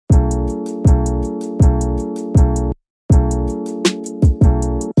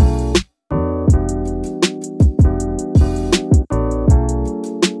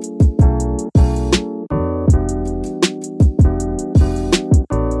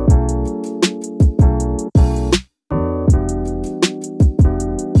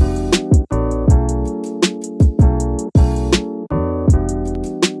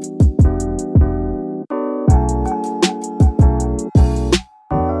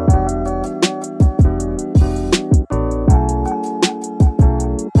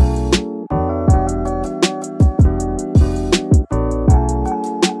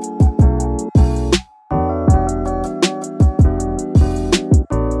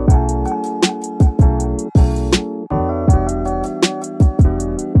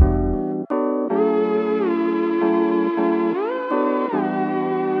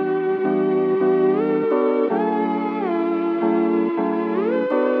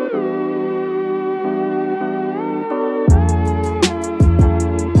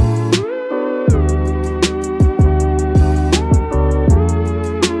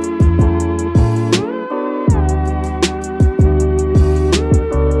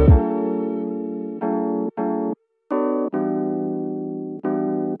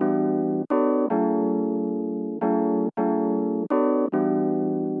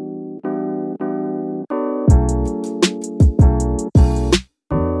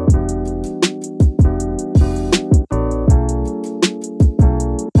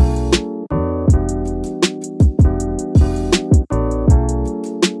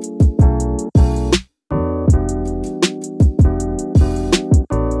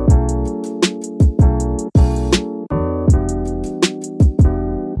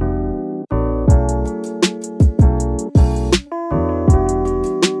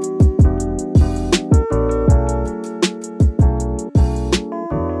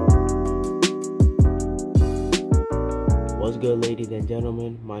good, ladies and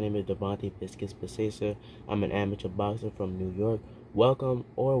gentlemen? My name is Devante Bisasor. I'm an amateur boxer from New York.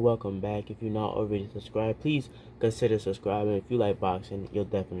 Welcome back. If you're not already subscribed, please consider subscribing. If you like boxing, you'll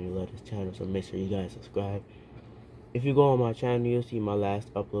definitely love this channel, so make sure you guys subscribe. If you go on my channel, you'll see my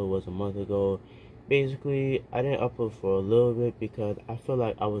last upload was a month ago. Basically, I didn't upload for a little bit because I feel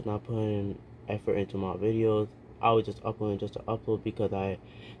like I was not putting effort into my videos. I was just uploading just to upload because I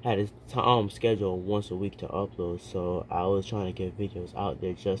had a schedule once a week to upload. So I was trying to get videos out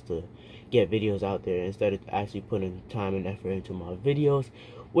there just to get videos out there instead of actually putting time and effort into my videos,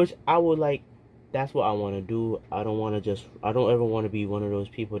 which I would like. That's what I want to do. I don't ever want to be one of those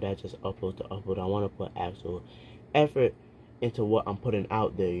people that just upload to upload. I want to put actual effort into what I'm putting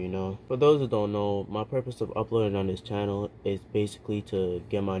out there, you know. For those who don't know, my purpose of uploading on this channel is basically to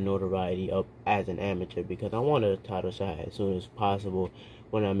get my notoriety up as an amateur, because I want a title shot as soon as possible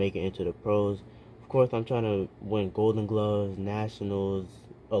when I make it into the pros. Of course, I'm trying to win Golden Gloves, Nationals,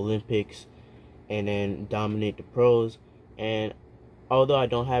 Olympics, and then dominate the pros. And although I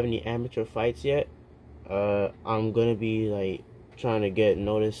don't have any amateur fights yet, I'm gonna be like trying to get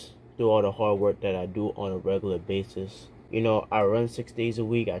noticed through all the hard work that I do on a regular basis. You know, I run 6 days a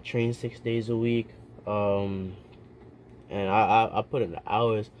week. I train 6 days a week. And I put in the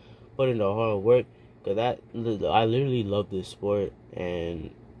hours, put in the hard work, because I literally love this sport,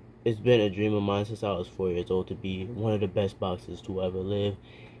 and it's been a dream of mine since I was 4 years old to be one of the best boxers to ever live.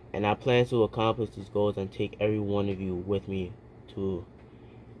 And I plan to accomplish these goals and take every one of you with me to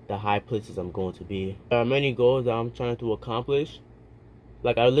the high places I'm going to be. There are many goals that I'm trying to accomplish.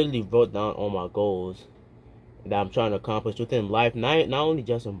 Like, I literally wrote down all my goals that I'm trying to accomplish within life, not only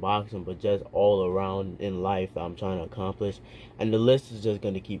just in boxing, but just all around in life that I'm trying to accomplish. And the list is just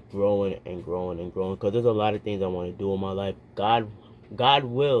going to keep growing and growing and growing, because there's a lot of things I want to do in my life. God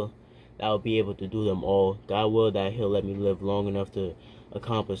will that I'll be able to do them all. God will that He'll let me live long enough to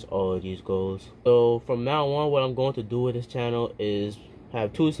accomplish all of these goals. So from now on, what I'm going to do with this channel is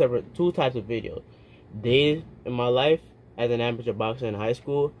have two types of videos: days in my life as an amateur boxer in high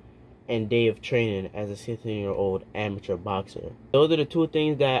school, and day of training as a 16-year-old amateur boxer. Those are the two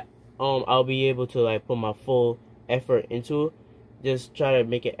things that I'll be able to like put my full effort into. Just try to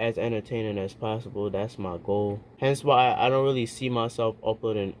make it as entertaining as possible. That's my goal. Hence why I don't really see myself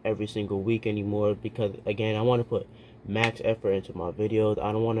uploading every single week anymore, because again, I want to put max effort into my videos.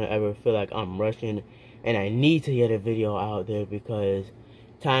 I don't want to ever feel like I'm rushing and I need to get a video out there because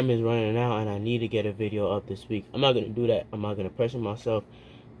time is running out and I need to get a video up this week. I'm not going to do that. I'm not going to pressure myself.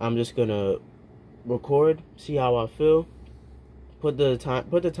 I'm just gonna record, see how I feel, put the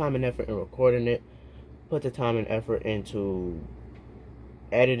time and effort in recording it, put the time and effort into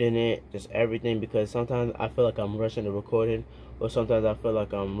editing it, just everything, because sometimes I feel like I'm rushing the recording, or sometimes I feel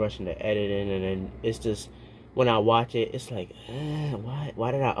like I'm rushing the editing, and then it's just, when I watch it, it's like, why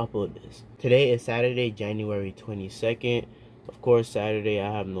did I upload this? Today is Saturday, January 22nd. Of course, Saturday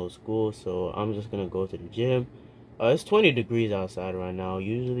I have no school, so I'm just gonna go to the gym. It's 20 degrees outside right now.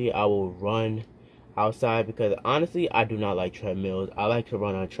 Usually I will run outside because honestly I do not like treadmills. I like to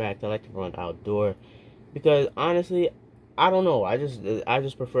run on tracks. I like to run outdoor because honestly, I don't know. I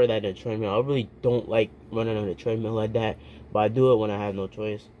just prefer that than treadmill. I really don't like running on a treadmill like that, but I do it when I have no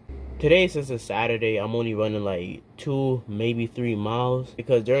choice. Today, since it's Saturday, I'm only running like 2, maybe 3 miles,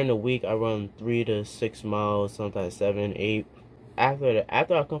 because during the week I run 3 to 6 miles, sometimes 7, 8. After I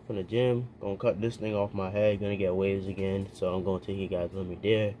come from the gym, gonna cut this thing off my head, gonna get waves again, so I'm gonna take you guys with me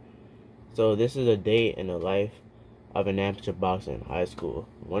there. So this is a day in the life of an amateur boxer in high school.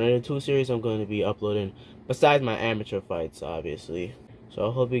 One of the 2 series I'm going to be uploading, besides my amateur fights, obviously. So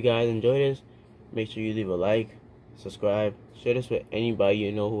I hope you guys enjoy this. Make sure you leave a like, subscribe, share this with anybody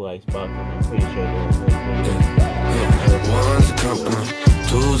you know who likes boxing. I'm pretty sure they'll one's a company,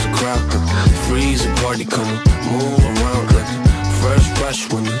 two's a crowd, three's a party coming, move around like fresh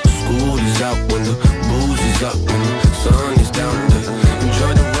when the school is out, when the booze is up, when the sun is down.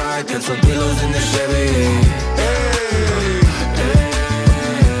 Enjoy the ride, get some pillows in the Chevy.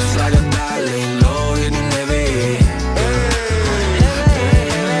 Slide a dial, ain't low, hitting heavy.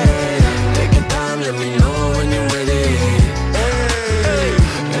 Take your time, let me know when you're ready.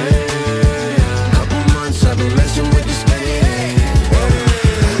 Couple months I've been messing with this steady.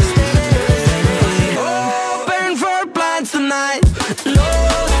 Open for plans tonight.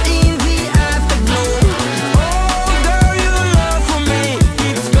 Lost in the afterglow. Oh, girl, your love for me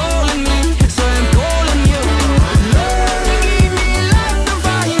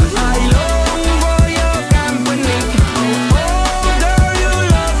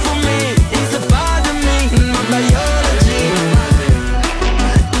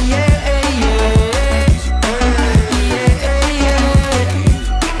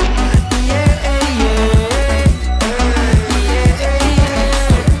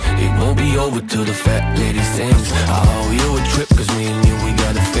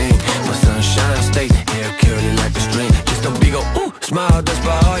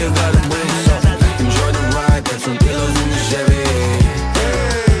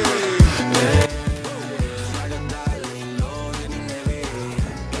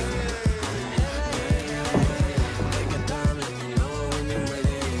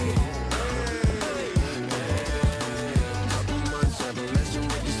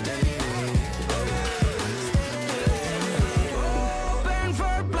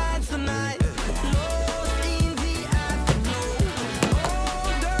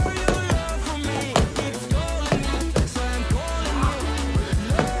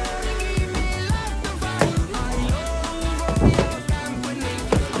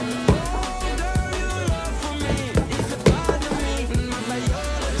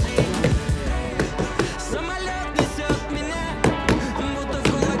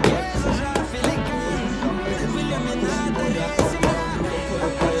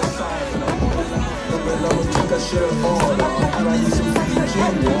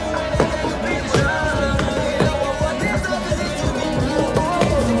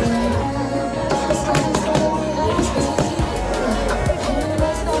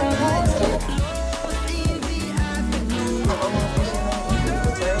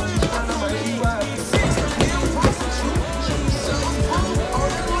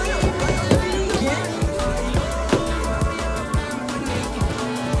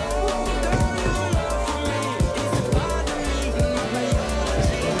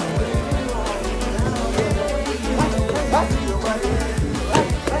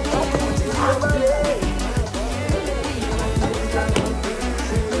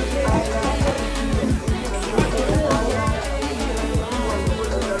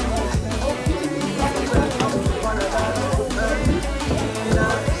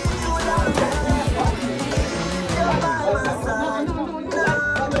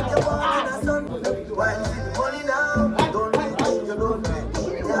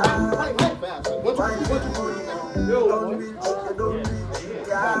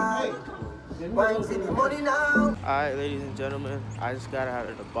Alright, ladies and gentlemen, I just got out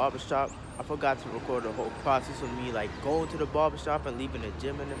of the barber shop. I forgot to record the whole process of me like going to the barber shop and leaving the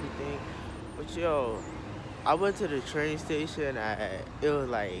gym and everything. But yo, I went to the train station at, it was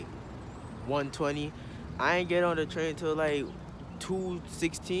like 1:20. I ain't get on the train till like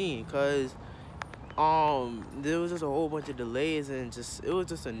 2:16 cause there was just a whole bunch of delays and just it was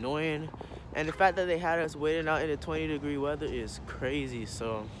just annoying. And the fact that they had us waiting out in the 20-degree weather is crazy.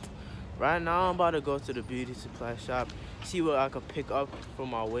 So right now I'm about to go to the beauty supply shop, see what I could pick up for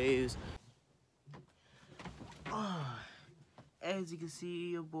my waves. As you can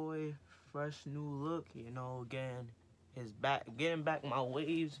see, your boy, fresh new look, you know, getting back my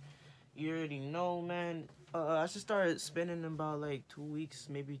waves. You already know, man. I should start spending in about like 2 weeks,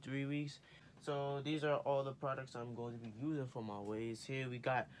 maybe 3 weeks. So these are all the products I'm going to be using for my waves. Here we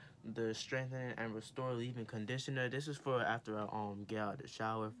got the strengthening and restore leave-in conditioner. This is for after I get out of the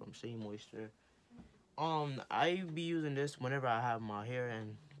shower from Shea Moisture. I be using this whenever I have my hair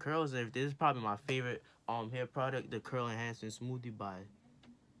and curls. And this is probably my favorite hair product, the Curl Enhancing Smoothie by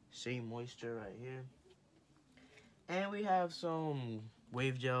Shea Moisture right here. And we have some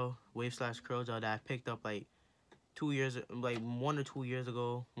wave slash curl gel that I picked up like 1 or 2 years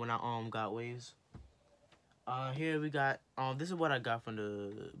ago when I got waves. Here we got this is what I got from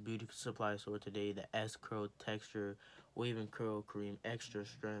the beauty supply store today, the S Curl Texture Wave and Curl Cream Extra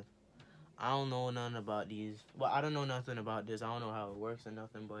Strength. I don't know nothing about these. Well, I don't know nothing about this. I don't know how it works or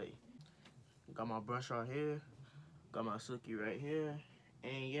nothing, but got my brush right here, got my silky right here,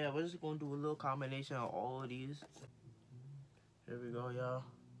 and yeah, we're just gonna do a little combination of all of these. Here we go, y'all.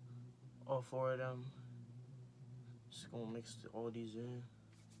 All 4 of them. Just gonna mix all these in.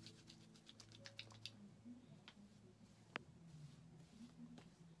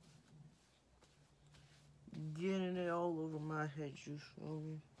 Getting it all over my head, you feel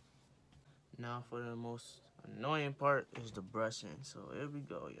me? Now for the most annoying part is the brushing. So here we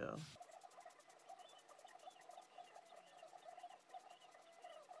go, y'all.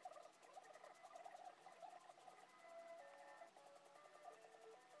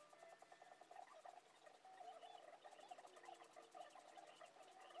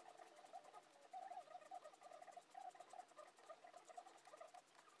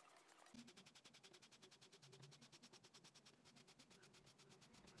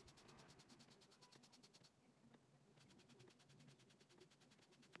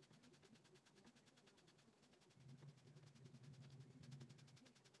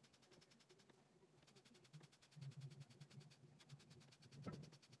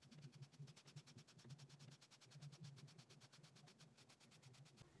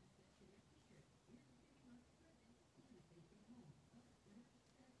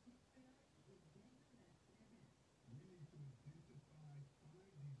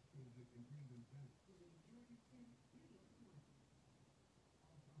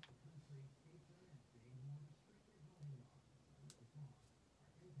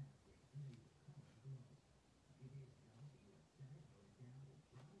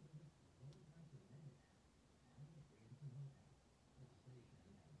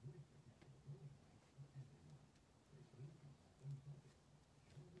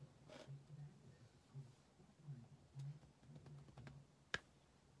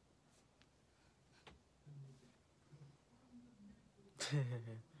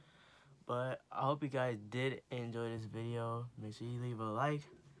 But I hope you guys did enjoy this video. Make sure you leave a like,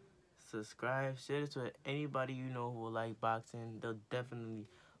 subscribe, share this with anybody you know who will like boxing. They'll definitely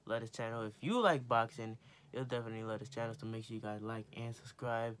let us channel. If you like boxing, it'll definitely let us channel. So make sure you guys like and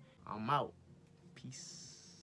subscribe. I'm out. Peace.